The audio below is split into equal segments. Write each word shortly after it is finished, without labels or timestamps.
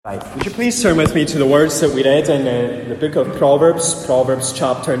Right. Would you please turn with me to the words that we read in the book of Proverbs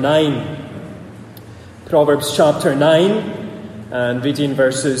chapter 9. Proverbs chapter 9, and reading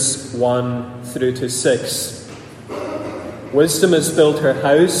verses 1 through to 6. Wisdom has built her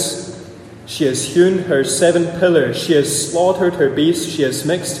house, she has hewn her 7 pillars, she has slaughtered her beasts, she has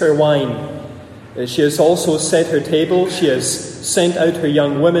mixed her wine. She has also set her table, she has sent out her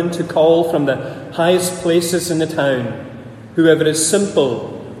young women to call from the highest places in the town. Whoever is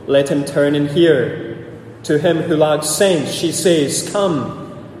simple, let him turn and hear. To him who lacks sense, she says,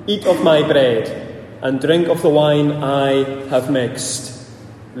 "Come, eat of my bread, and drink of the wine I have mixed.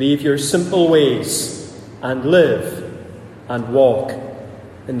 Leave your simple ways, and live, and walk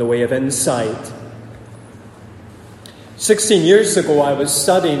in the way of insight." 16 years ago, I was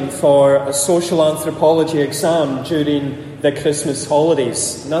studying for a social anthropology exam during the Christmas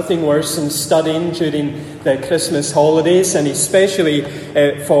holidays. Nothing worse than studying during the Christmas holidays, and especially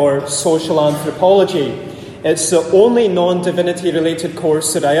for social anthropology. It's the only non-divinity related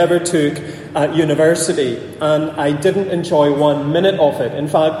course that I ever took at university, and I didn't enjoy 1 minute of it. In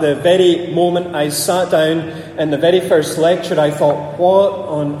fact, the very moment I sat down in the very first lecture, I thought, what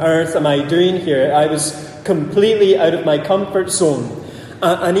on earth am I doing here? I was completely out of my comfort zone.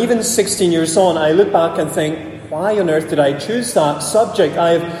 And even 16 years on, I look back and think, why on earth did I choose that subject?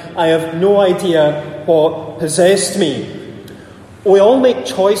 I have no idea what possessed me. We all make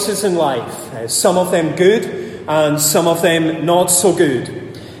choices in life, some of them good and some of them not so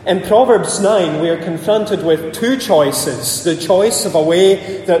good. In Proverbs 9, we are confronted with 2 choices: the choice of a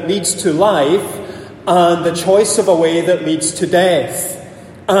way that leads to life and the choice of a way that leads to death.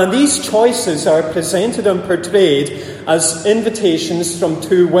 And these choices are presented and portrayed as invitations from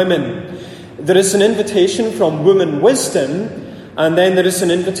 2 women. There is an invitation from woman wisdom, and then there is an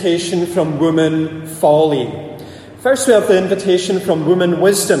invitation from woman folly. First, we have the invitation from woman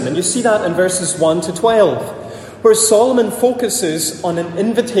wisdom, and you see that in verses 1 to 12, where Solomon focuses on an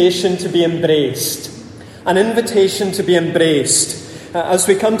invitation to be embraced. An invitation to be embraced. As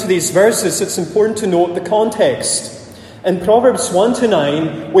we come to these verses, it's important to note the context. In Proverbs 1 to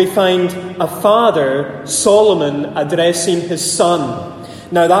 9, we find a father, Solomon, addressing his son.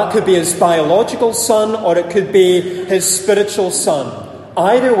 Now, that could be his biological son, or it could be his spiritual son.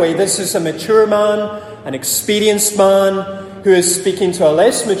 Either way, this is a mature man, an experienced man, who is speaking to a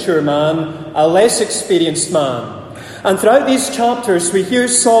less mature man, a less experienced man. And throughout these chapters, we hear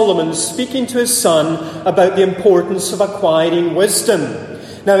Solomon speaking to his son about the importance of acquiring wisdom.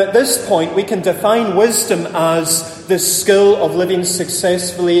 Now, at this point, we can define wisdom as the skill of living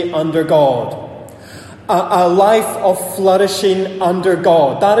successfully under God. A life of flourishing under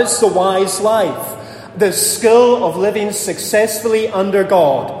God. That is the wise life. The skill of living successfully under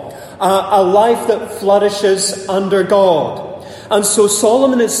God. A life that flourishes under God. And so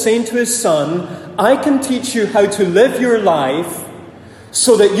Solomon is saying to his son, I can teach you how to live your life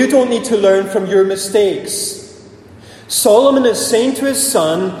so that you don't need to learn from your mistakes. Solomon is saying to his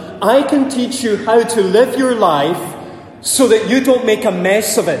son, I can teach you how to live your life so that you don't make a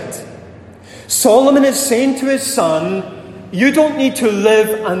mess of it. Solomon is saying to his son, you don't need to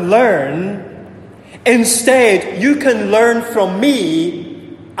live and learn. Instead, you can learn from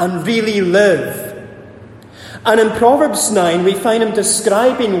me and really live. And in Proverbs 9, we find him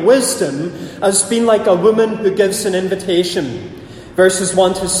describing wisdom as being like a woman who gives an invitation. Verses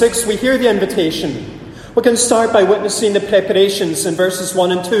 1 to 6, we hear the invitation. We can start by witnessing the preparations in verses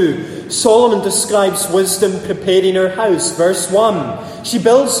 1 and 2. Solomon describes wisdom preparing her house. Verse 1, she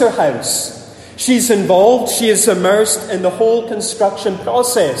builds her house. She's involved, she is immersed in the whole construction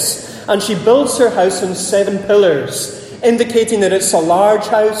process. And she builds her house on 7 pillars, indicating that it's a large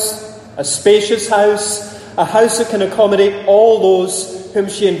house, a spacious house, a house that can accommodate all those whom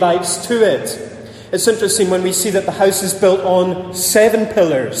she invites to it. It's interesting when we see that the house is built on 7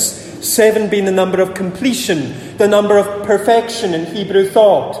 pillars, 7 being the number of completion, the number of perfection in Hebrew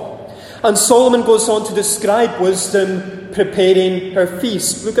thought. And Solomon goes on to describe wisdom preparing her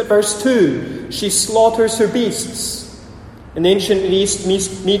feast. Look at verse 2. She slaughters her beasts. In the ancient East,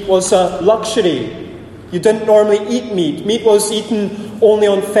 meat was a luxury. You didn't normally eat meat. Meat was eaten only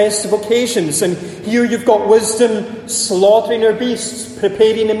on festive occasions. And here you've got wisdom slaughtering her beasts,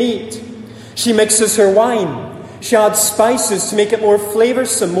 preparing the meat. She mixes her wine. She adds spices to make it more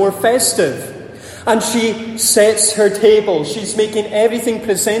flavoursome, more festive. And she sets her table. She's making everything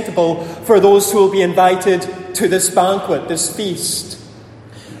presentable for those who will be invited to this banquet, this feast.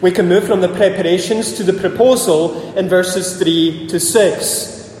 We can move from the preparations to the proposal in verses 3 to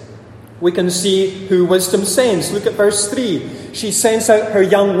 6. We can see who wisdom sends. Look at verse 3. She sends out her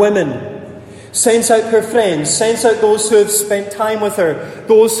young women. sends out her friends, sends out those who have spent time with her,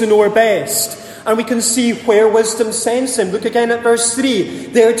 those who know her best. And we can see where wisdom sends him. Look again at verse 3.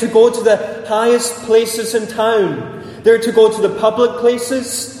 They're to go to the highest places in town. They're to go to the public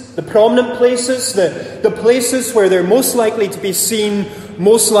places, the prominent places, the places where they're most likely to be seen,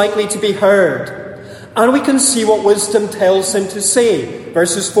 most likely to be heard. And we can see what wisdom tells him to say.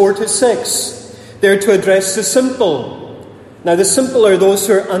 Verses 4 to 6. They're to address the simple. Now the simple are those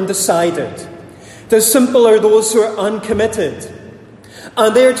who are undecided. The simple are those who are uncommitted.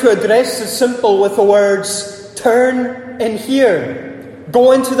 And they are to address the simple with the words, turn and hear.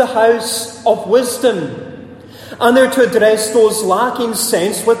 Go into the house of wisdom. And they're to address those lacking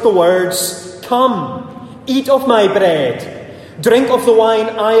sense with the words, come, eat of my bread. Drink of the wine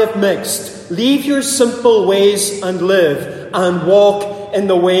I have mixed. Leave your simple ways and live, and walk in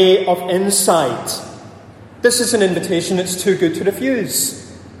the way of insight. This is an invitation that's too good to refuse.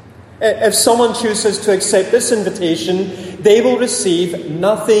 If someone chooses to accept this invitation, they will receive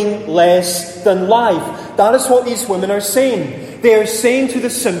nothing less than life. That is what these women are saying. They are saying to the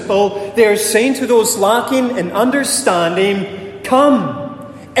simple, they are saying to those lacking in understanding,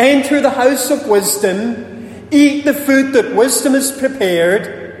 come, enter the house of wisdom, eat the food that wisdom has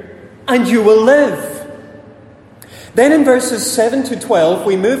prepared, and you will live. Then in verses 7 to 12,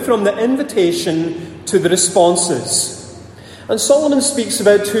 we move from the invitation to the responses. And Solomon speaks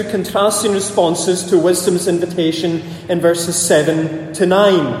about two contrasting responses to wisdom's invitation in verses 7 to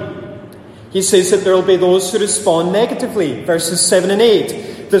 9. He says that there will be those who respond negatively. Verses 7 and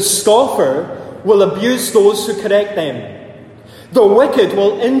 8. The scoffer will abuse those who correct them. The wicked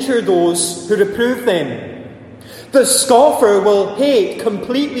will injure those who reprove them. The scoffer will hate,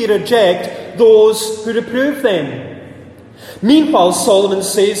 completely reject those who reprove them. Meanwhile, Solomon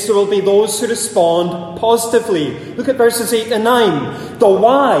says there will be those who respond positively. Look at verses 8 and 9. The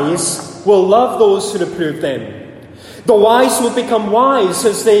wise will love those who reprove them. The wise will become wise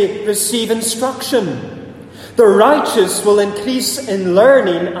as they receive instruction. The righteous will increase in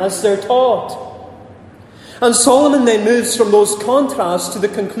learning as they're taught. And Solomon then moves from those contrasts to the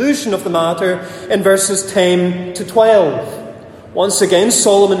conclusion of the matter in verses 10 to 12. Once again,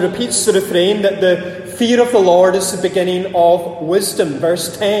 Solomon repeats the refrain that the fear of the Lord is the beginning of wisdom.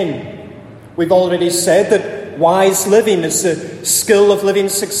 Verse 10. We've already said that wise living is the skill of living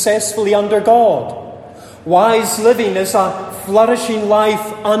successfully under God. Wise living is a flourishing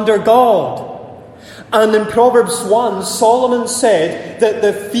life under God. And in Proverbs 1, Solomon said that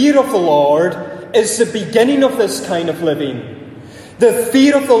the fear of the Lord is the beginning of this kind of living. The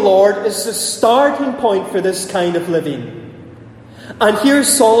fear of the Lord is the starting point for this kind of living. And here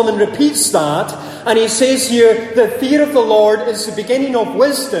Solomon repeats that, and he says here, the fear of the Lord is the beginning of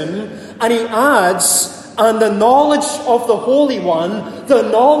wisdom, and he adds, and the knowledge of the Holy One, the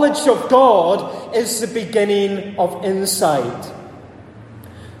knowledge of God, is the beginning of insight.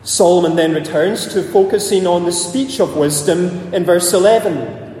 Solomon then returns to focusing on the speech of wisdom in verse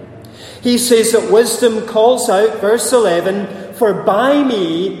 11. He says that wisdom calls out, verse 11, for by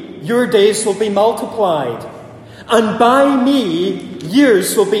me your days will be multiplied, and by me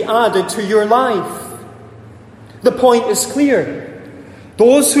years will be added to your life. The point is clear.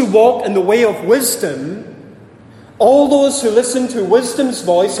 Those who walk in the way of wisdom, all those who listen to wisdom's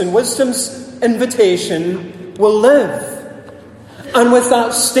voice and wisdom's invitation will live. And with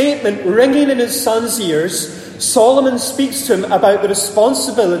that statement ringing in his son's ears, Solomon speaks to him about the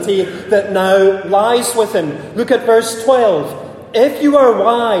responsibility that now lies with him. Look at verse 12. If you are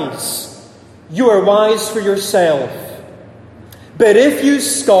wise for yourself. But if you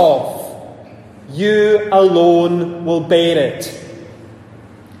scoff, you alone will bear it.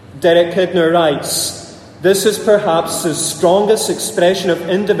 Derek Kidner writes, this is perhaps the strongest expression of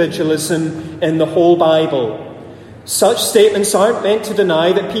individualism in the whole Bible. Such statements aren't meant to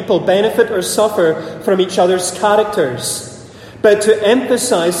deny that people benefit or suffer from each other's characters, but to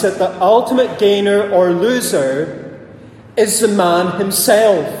emphasize that the ultimate gainer or loser is the man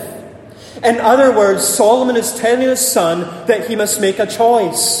himself. In other words, Solomon is telling his son that he must make a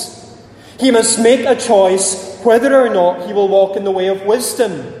choice. He must make a choice whether or not he will walk in the way of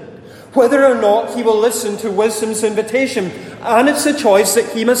wisdom, whether or not he will listen to wisdom's invitation. And it's a choice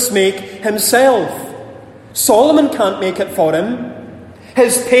that he must make himself. Solomon can't make it for him.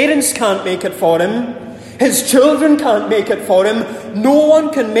 His parents can't make it for him. His children can't make it for him. No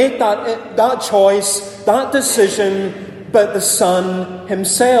one can make that choice, that decision, but the son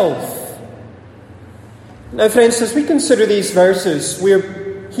himself. Now, friends, as we consider these verses,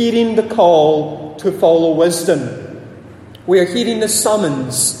 we're hearing the call to follow wisdom. We're hearing the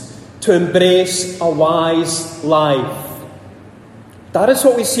summons to embrace a wise life. That is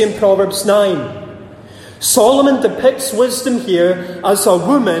what we see in Proverbs 9. Solomon depicts wisdom here as a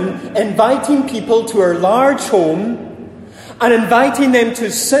woman inviting people to her large home and inviting them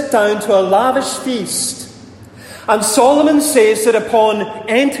to sit down to a lavish feast. And Solomon says that upon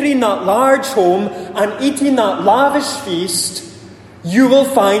entering that large home and eating that lavish feast, you will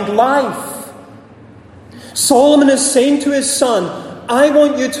find life. Solomon is saying to his son, I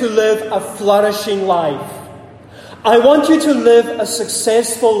want you to live a flourishing life. I want you to live a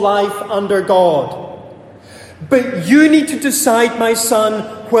successful life under God. But you need to decide, my son,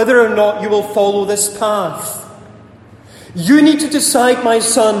 whether or not you will follow this path. You need to decide, my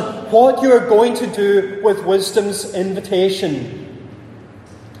son, what you are going to do with wisdom's invitation.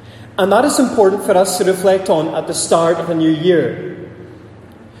 And that is important for us to reflect on at the start of a new year.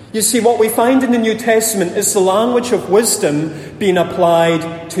 You see, what we find in the New Testament is the language of wisdom being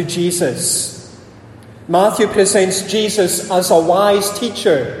applied to Jesus. Matthew presents Jesus as a wise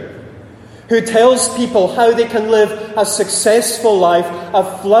teacher who tells people how they can live a successful life,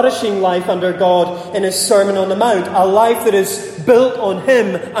 a flourishing life under God in his Sermon on the Mount, a life that is built on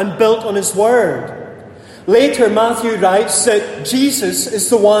him and built on his word. Later, Matthew writes that Jesus is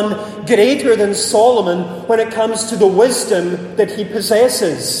the one greater than Solomon when it comes to the wisdom that he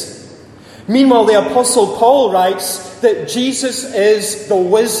possesses. Meanwhile, the Apostle Paul writes that Jesus is the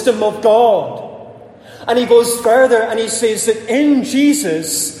wisdom of God. And he goes further and he says that in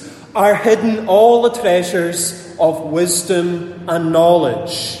Jesus are hidden all the treasures of wisdom and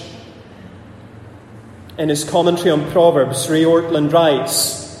knowledge. In his commentary on Proverbs, Ray Ortlund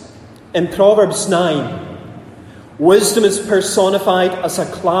writes, in Proverbs 9, wisdom is personified as a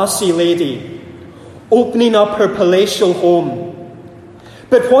classy lady, opening up her palatial home.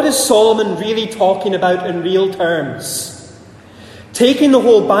 But what is Solomon really talking about in real terms? Taking the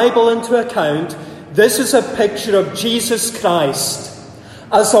whole Bible into account, this is a picture of Jesus Christ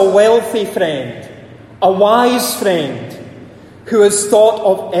as a wealthy friend, a wise friend, who has thought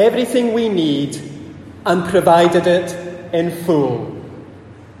of everything we need and provided it in full.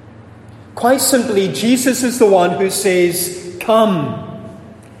 Quite simply, Jesus is the one who says, come,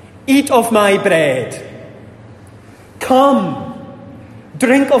 eat of my bread. Come,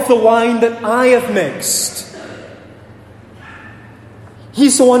 drink of the wine that I have mixed.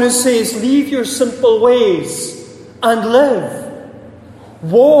 He's the one who says, leave your simple ways and live.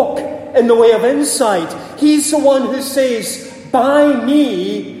 Walk in the way of insight. He's the one who says, by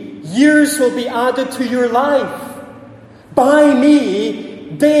me, years will be added to your life. By me,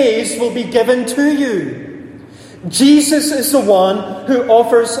 days will be given to you. Jesus is the one who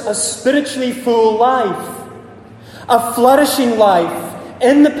offers a spiritually full life, a flourishing life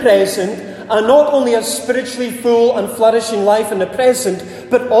in the present, and not only a spiritually full and flourishing life in the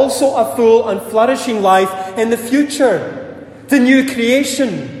present, but also a full and flourishing life in the future. The new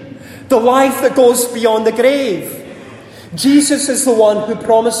creation, the life that goes beyond the grave. Jesus is the one who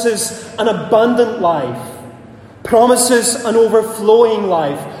promises an abundant life, promises an overflowing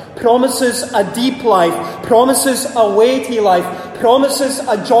life, promises a deep life, promises a weighty life, promises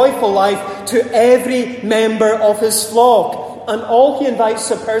a joyful life to every member of his flock. And all he invites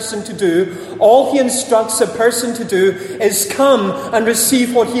a person to do, all he instructs a person to do, is come and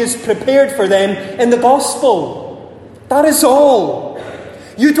receive what he has prepared for them in the gospel. That is all.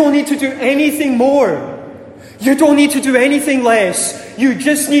 You don't need to do anything more. You don't need to do anything less. You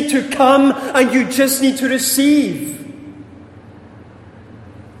just need to come and you just need to receive.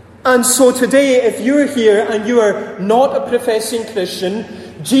 And so today, if you're here and you are not a professing Christian,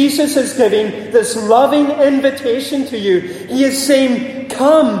 Jesus is giving this loving invitation to you. He is saying,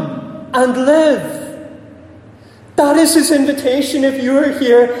 come and live. That is his invitation if you are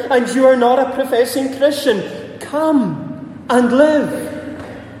here and you are not a professing Christian. Come and live.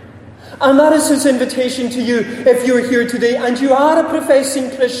 And that is his invitation to you if you're here today and you are a professing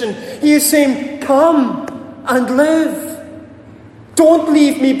Christian. He is saying, come and live. Don't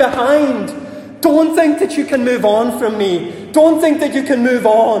leave me behind. Don't think that you can move on from me. Don't think that you can move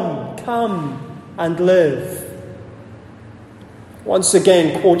on. Come and live. Once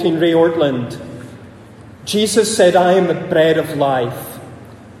again, quoting Ray Ortlund, Jesus said, I am the bread of life.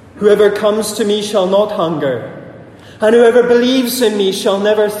 Whoever comes to me shall not hunger, and whoever believes in me shall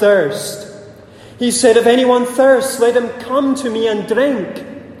never thirst. He said, if anyone thirsts, let him come to me and drink.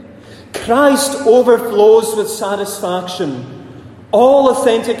 Christ overflows with satisfaction. All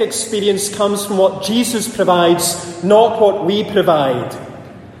authentic experience comes from what Jesus provides, not what we provide.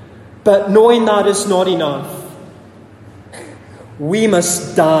 But knowing that is not enough, we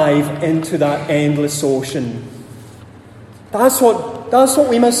must dive into that endless ocean. That's what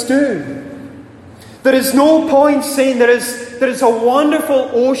we must do. There is no point saying there is a wonderful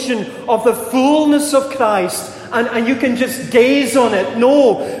ocean of the fullness of Christ and you can just gaze on it.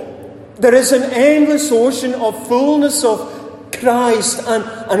 No, there is an endless ocean of fullness of Christ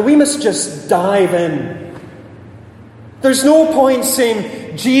and we must just dive in. There's no point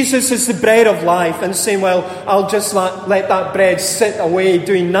saying Jesus is the bread of life and saying, well, I'll just let that bread sit away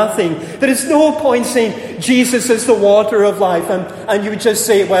doing nothing. There is no point saying Jesus is the water of life and you just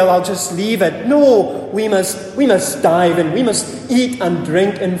say, well, I'll just leave it. No, we must dive in. We must eat and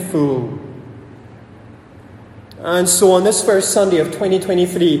drink in full. And so on this first Sunday of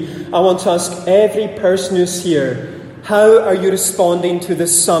 2023, I want to ask every person who's here, how are you responding to the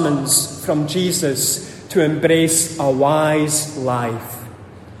summons from Jesus to embrace a wise life?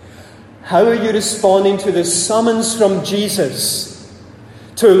 How are you responding to the summons from Jesus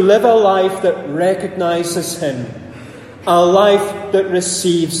to live a life that recognizes Him, a life that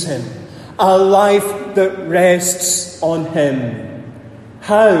receives Him, a life that rests on Him?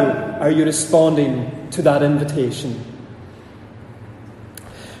 How are you responding to that invitation?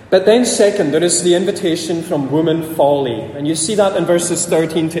 But then second, there is the invitation from woman folly. And you see that in verses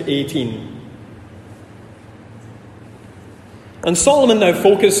 13 to 18. And Solomon now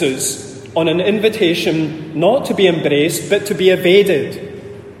focuses on an invitation not to be embraced, but to be evaded.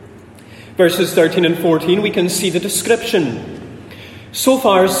 Verses 13 and 14, we can see the description. So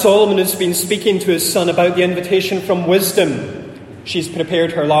far, Solomon has been speaking to his son about the invitation from wisdom. She's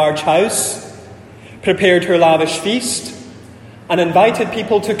prepared her large house, prepared her lavish feast, and invited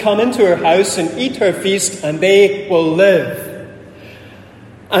people to come into her house and eat her feast, and they will live.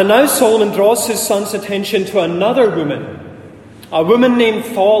 And now Solomon draws his son's attention to another woman, a woman named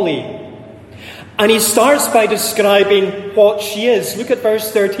Folly. And he starts by describing what she is. Look at verse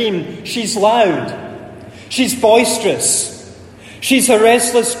 13. She's loud. She's boisterous. She's a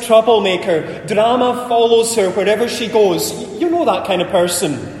restless troublemaker. Drama follows her wherever she goes. You know that kind of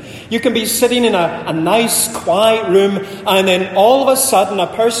person. You can be sitting in a nice, quiet room, and then all of a sudden a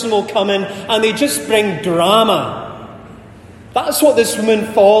person will come in and they just bring drama. That's what this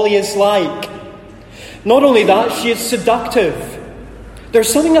woman Folly is like. Not only that, she is seductive.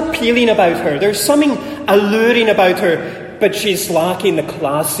 There's something appealing about her. There's something alluring about her. But she's lacking the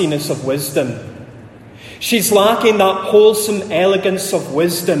classiness of wisdom. She's lacking that wholesome elegance of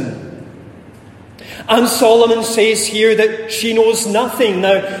wisdom. And Solomon says here that she knows nothing.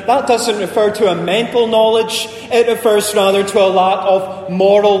 Now, that doesn't refer to a mental knowledge. It refers rather to a lack of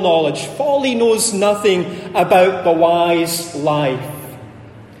moral knowledge. Folly knows nothing about the wise life.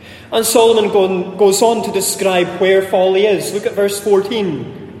 And Solomon goes on to describe where folly is. Look at verse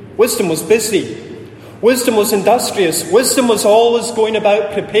 14. Wisdom was busy. Wisdom was industrious. Wisdom was always going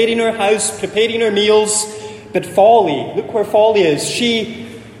about preparing her house, preparing her meals. But folly, look where folly is. She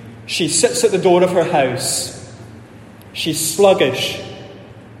sits at the door of her house. She's sluggish,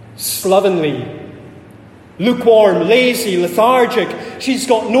 slovenly, lukewarm, lazy, lethargic. She's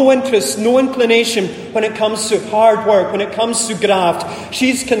got no interest, no inclination when it comes to hard work, when it comes to graft.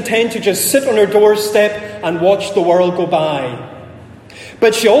 She's content to just sit on her doorstep and watch the world go by.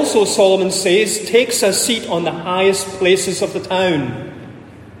 But she also, Solomon says, takes a seat on the highest places of the town.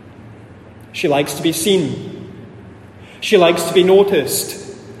 She likes to be seen. She likes to be noticed.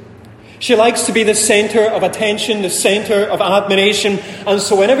 She likes to be the centre of attention, the centre of admiration. And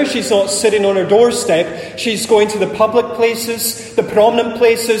so whenever she's not sitting on her doorstep, she's going to the public places, the prominent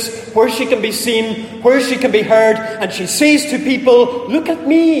places, where she can be seen, where she can be heard. And she says to people, look at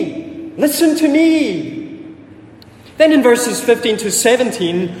me, listen to me. Then in verses 15 to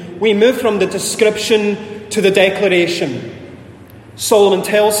 17, we move from the description to the declaration. Solomon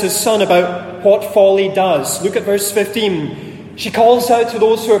tells his son about what folly does. Look at verse 15. She calls out to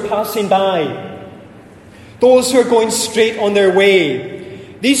those who are passing by, those who are going straight on their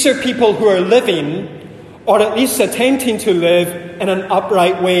way. These are people who are living, or at least attempting to live, in an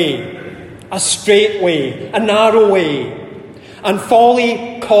upright way, a straight way, a narrow way. And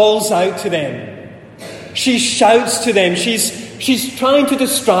folly calls out to them. She shouts to them. She's trying to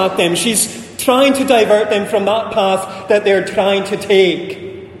distract them. She's trying to divert them from that path that they're trying to take.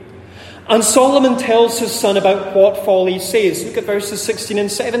 And Solomon tells his son about what folly says. Look at verses 16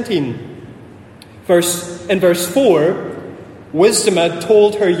 and 17. In verse 4, wisdom had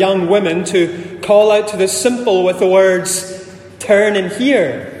told her young women to call out to the simple with the words, turn and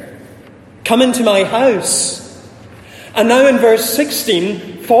hear, come into my house. And now in verse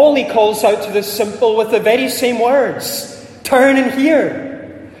 16, folly calls out to the simple with the very same words, turn and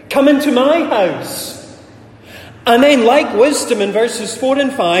hear, come into my house. And then, like wisdom in verses 4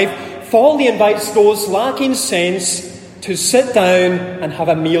 and 5, folly invites those lacking sense to sit down and have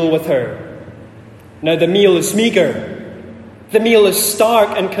a meal with her. Now the meal is meagre. The meal is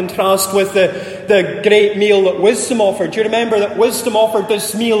stark in contrast with the great meal that wisdom offered. Do you remember that wisdom offered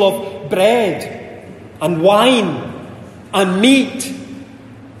this meal of bread and wine and meat?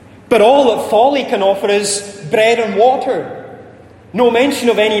 But all that folly can offer is bread and water. No mention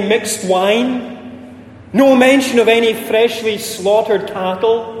of any mixed wine. No mention of any freshly slaughtered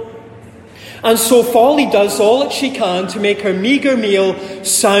cattle. And so folly does all that she can to make her meagre meal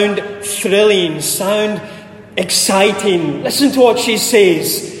sound thrilling, sound exciting. Listen to what she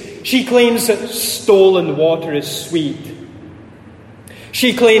says. She claims that stolen water is sweet.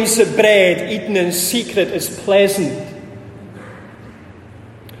 She claims that bread eaten in secret is pleasant.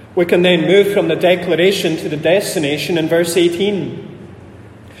 We can then move from the declaration to the destination in verse 18.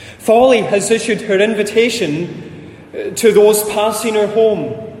 Folly has issued her invitation to those passing her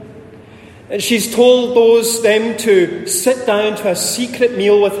home. She's told them to sit down to a secret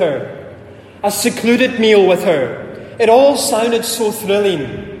meal with her. A secluded meal with her. It all sounded so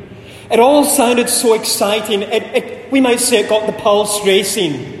thrilling. It all sounded so exciting. We might say it got the pulse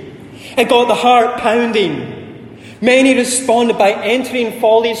racing. It got the heart pounding. Many responded by entering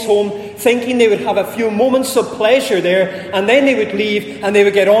Folly's home thinking they would have a few moments of pleasure there, and then they would leave and they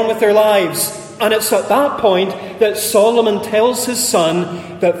would get on with their lives. And it's at that point that Solomon tells his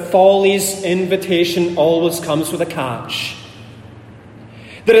son that Folly's invitation always comes with a catch.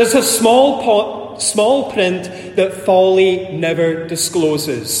 There is a small print that Folly never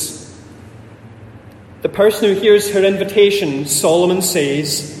discloses. The person who hears her invitation, Solomon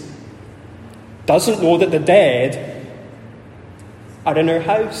says, doesn't know that the dead are in her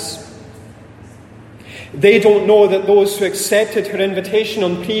house. They don't know that those who accepted her invitation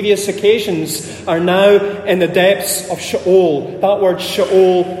on previous occasions are now in the depths of Sheol. That word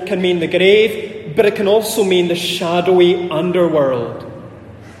Sheol can mean the grave, but it can also mean the shadowy underworld.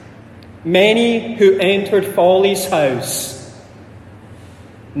 Many who entered Folly's house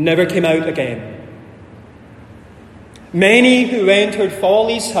never came out again. Many who entered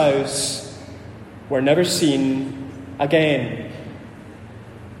Folly's house were never seen again.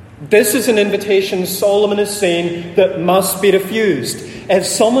 This is an invitation Solomon is saying that must be refused. If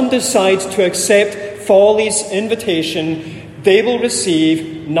someone decides to accept Folly's invitation, they will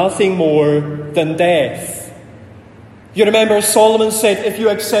receive nothing more than death. You remember Solomon said, if you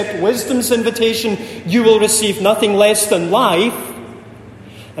accept wisdom's invitation, you will receive nothing less than life.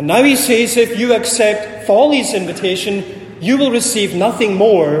 And now he says, if you accept Folly's invitation, you will receive nothing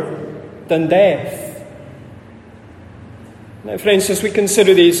more than death. Now, friends, as we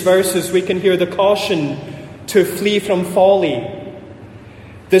consider these verses, we can hear the caution to flee from folly,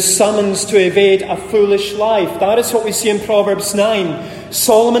 the summons to evade a foolish life. That is what we see in Proverbs 9.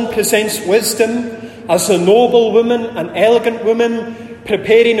 Solomon presents wisdom as a noble woman, an elegant woman,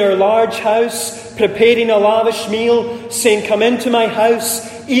 preparing her large house, preparing a lavish meal, saying, come into my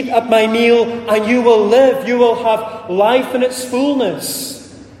house, eat at my meal, and you will live. You will have life in its fullness.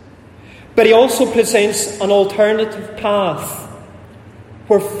 But he also presents an alternative path,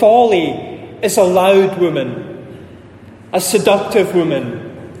 where folly is a loud woman, a seductive woman,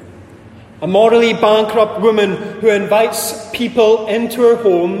 a morally bankrupt woman who invites people into her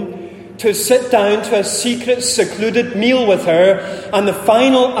home to sit down to a secret, secluded meal with her, and the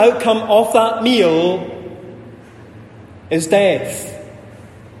final outcome of that meal is death.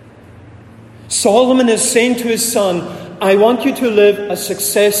 Solomon is saying to his son, I want you to live a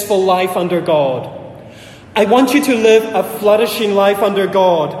successful life under God. I want you to live a flourishing life under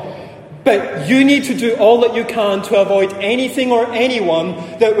God. But you need to do all that you can to avoid anything or anyone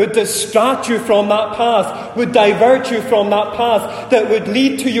that would distract you from that path, would divert you from that path, that would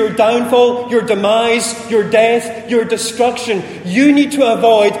lead to your downfall, your demise, your death, your destruction. You need to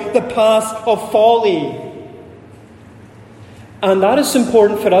avoid the path of folly. And that is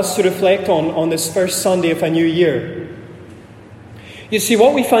important for us to reflect on this first Sunday of a new year. You see,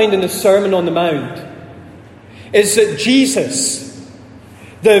 what we find in the Sermon on the Mount is that Jesus,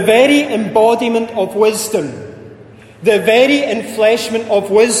 the very embodiment of wisdom, the very enfleshment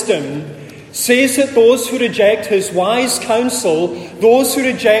of wisdom, says that those who reject his wise counsel, those who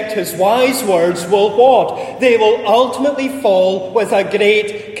reject his wise words will what? They will ultimately fall with a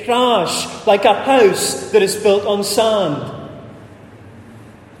great crash, like a house that is built on sand.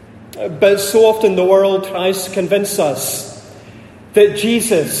 But so often the world tries to convince us that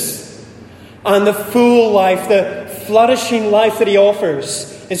Jesus and the full life, the flourishing life that he offers,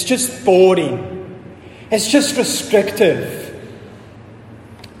 is just boring. It's just restrictive.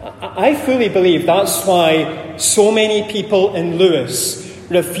 I fully believe that's why so many people in Lewis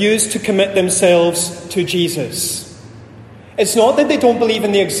refuse to commit themselves to Jesus. It's not that they don't believe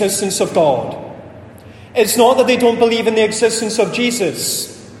in the existence of God. It's not that they don't believe in the existence of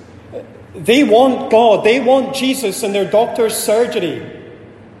Jesus. They want God. They want Jesus in their doctor's surgery.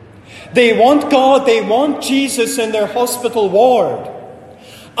 They want God. They want Jesus in their hospital ward.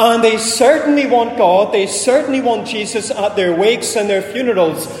 And they certainly want God. They certainly want Jesus at their wakes and their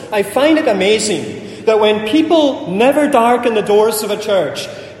funerals. I find it amazing that when people never darken the doors of a church,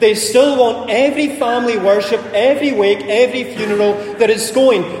 they still want every family worship, every wake, every funeral that is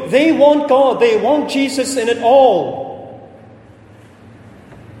going. They want God. They want Jesus in it all.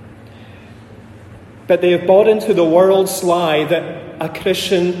 But they have bought into the world's lie that a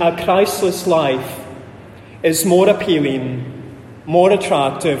Christless life is more appealing, more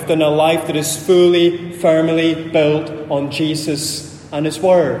attractive than a life that is fully, firmly built on Jesus and His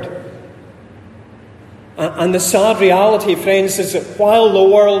Word. And the sad reality, friends, is that while the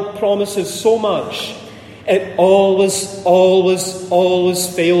world promises so much, it always, always,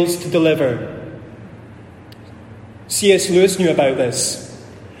 always fails to deliver. C.S. Lewis knew about this.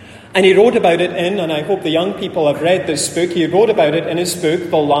 And he wrote about it and I hope the young people have read this book, he wrote about it in his book,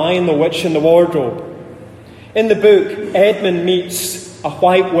 The Lion, the Witch and the Wardrobe. In the book, Edmund meets a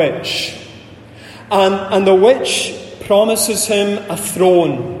white witch. And the witch promises him a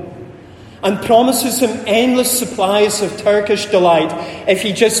throne and promises him endless supplies of Turkish delight if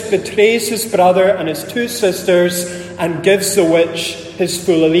he just betrays his brother and his two sisters and gives the witch his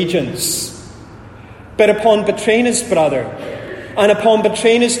full allegiance. But upon betraying his brother and upon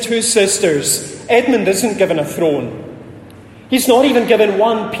betraying his two sisters, Edmund isn't given a throne. He's not even given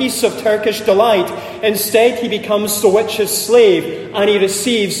one piece of Turkish delight. Instead, he becomes the witch's slave and he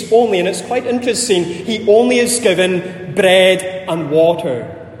receives only, and it's quite interesting, he only is given bread and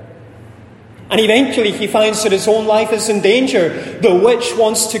water. And eventually he finds that his own life is in danger. The witch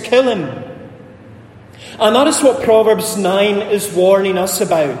wants to kill him. And that is what Proverbs 9 is warning us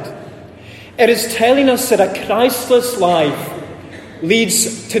about. It is telling us that a Christless life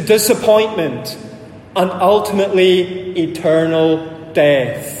leads to disappointment and ultimately eternal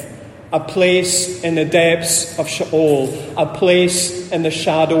death. A place in the depths of Sheol, a place in the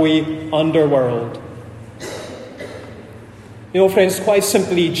shadowy underworld. You know, friends, quite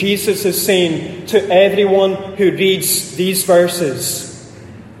simply, Jesus is saying to everyone who reads these verses,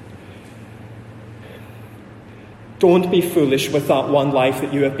 don't be foolish with that one life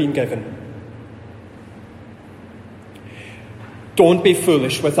that you have been given. Don't be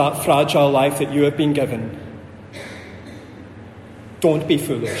foolish with that fragile life that you have been given. Don't be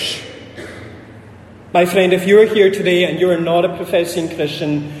foolish. My friend, if you're here today and you're not a professing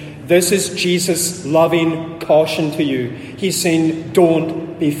Christian, this is Jesus' loving caution to you. He's saying,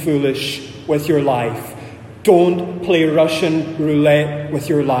 don't be foolish with your life. Don't play Russian roulette with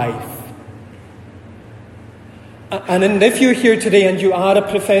your life. And if you're here today and you are a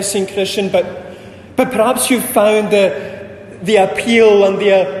professing Christian, but perhaps you've found the appeal and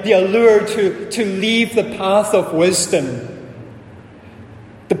the allure to leave the path of wisdom,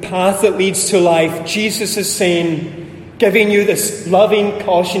 the path that leads to life, Jesus is saying, giving you this loving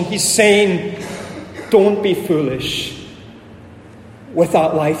caution. He's saying, don't be foolish with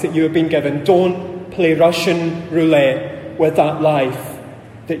that life that you have been given. Don't play Russian roulette with that life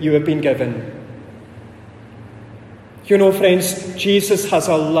that you have been given. You know, friends, Jesus has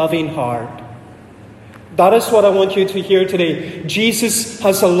a loving heart. That is what I want you to hear today. Jesus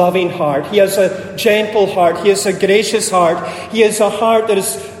has a loving heart. He has a gentle heart. He has a gracious heart. He has a heart that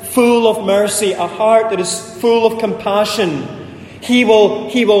is full of mercy, a heart that is full of compassion. He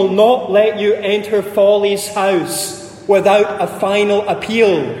will not let you enter folly's house without a final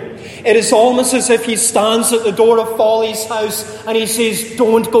appeal. It is almost as if he stands at the door of folly's house and he says,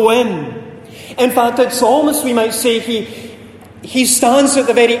 don't go in. In fact, it's almost, we might say, he stands at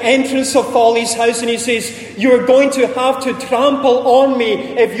the very entrance of folly's house and he says, you're going to have to trample on me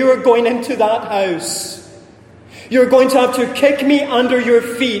if you're going into that house. You're going to have to kick me under your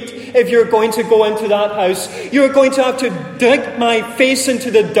feet if you're going to go into that house. You're going to have to dig my face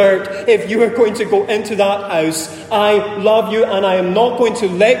into the dirt if you are going to go into that house. I love you and I am not going to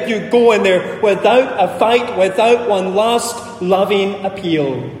let you go in there without a fight, without one last loving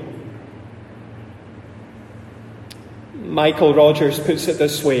appeal. Michael Rogers puts it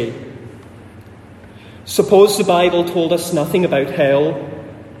this way. Suppose the Bible told us nothing about hell.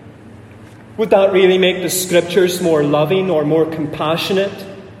 Would that really make the Scriptures more loving or more compassionate?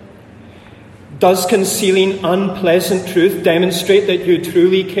 Does concealing unpleasant truth demonstrate that you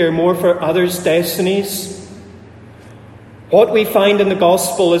truly care more for others' destinies? What we find in the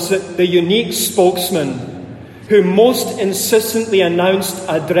Gospel is that the unique spokesman who most insistently announced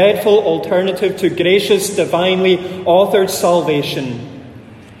a dreadful alternative to gracious, divinely authored salvation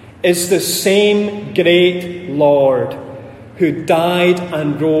is the same great Lord who died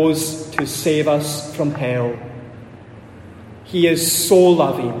and rose to save us from hell. He is so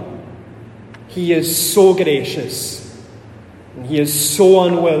loving. He is so gracious. And he is so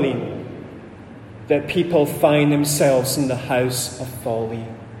unwilling that people find themselves in the house of folly.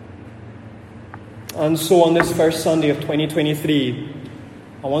 And so on this first Sunday of 2023,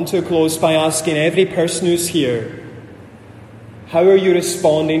 I want to close by asking every person who's here, how are you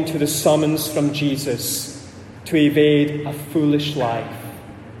responding to the summons from Jesus to evade a foolish life?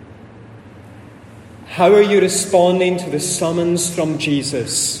 How are you responding to the summons from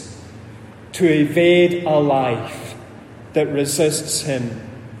Jesus to evade a life that resists him,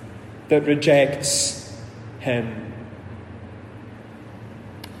 that rejects him?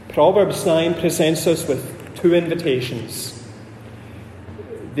 Proverbs 9 presents us with two invitations.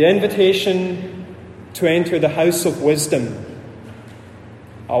 The invitation to enter the house of wisdom,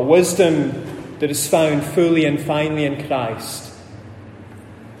 a wisdom that is found fully and finally in Christ,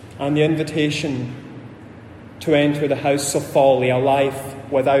 and the invitation to enter the house of folly, a life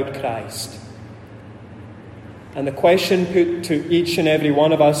without Christ. And the question put to each and every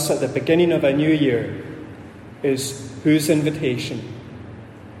one of us at the beginning of a new year is, whose invitation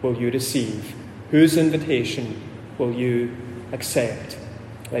will you receive? Whose invitation will you accept?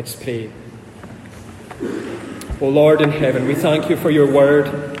 Let's pray. O Lord in heaven, we thank you for your word.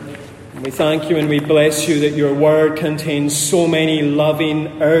 And we thank you and we bless you that your word contains so many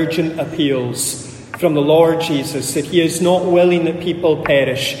loving, urgent appeals from the Lord Jesus, that he is not willing that people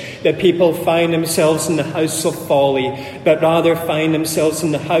perish, that people find themselves in the house of folly, but rather find themselves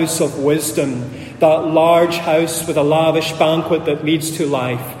in the house of wisdom, that large house with a lavish banquet that leads to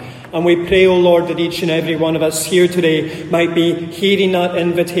life. And we pray, O Lord, that each and every one of us here today might be hearing that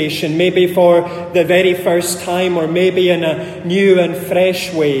invitation, maybe for the very first time, or maybe in a new and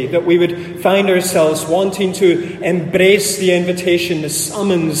fresh way, that we would find ourselves wanting to embrace the invitation, the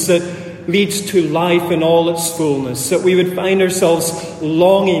summons that leads to life in all its fullness, that we would find ourselves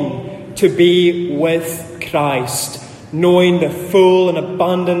longing to be with Christ, knowing the full and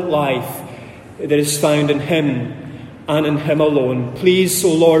abundant life that is found in him and in him alone. Please,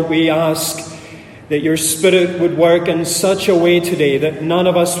 O Lord, we ask that your Spirit would work in such a way today that none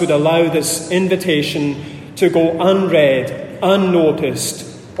of us would allow this invitation to go unread,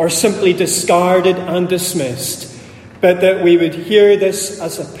 unnoticed, or simply discarded and dismissed, but that we would hear this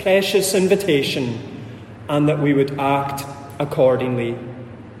as a precious invitation and that we would act accordingly,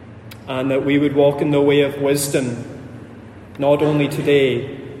 and that we would walk in the way of wisdom, not only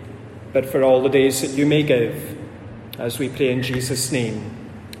today, but for all the days that you may give. As we pray in Jesus' name,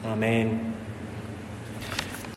 amen.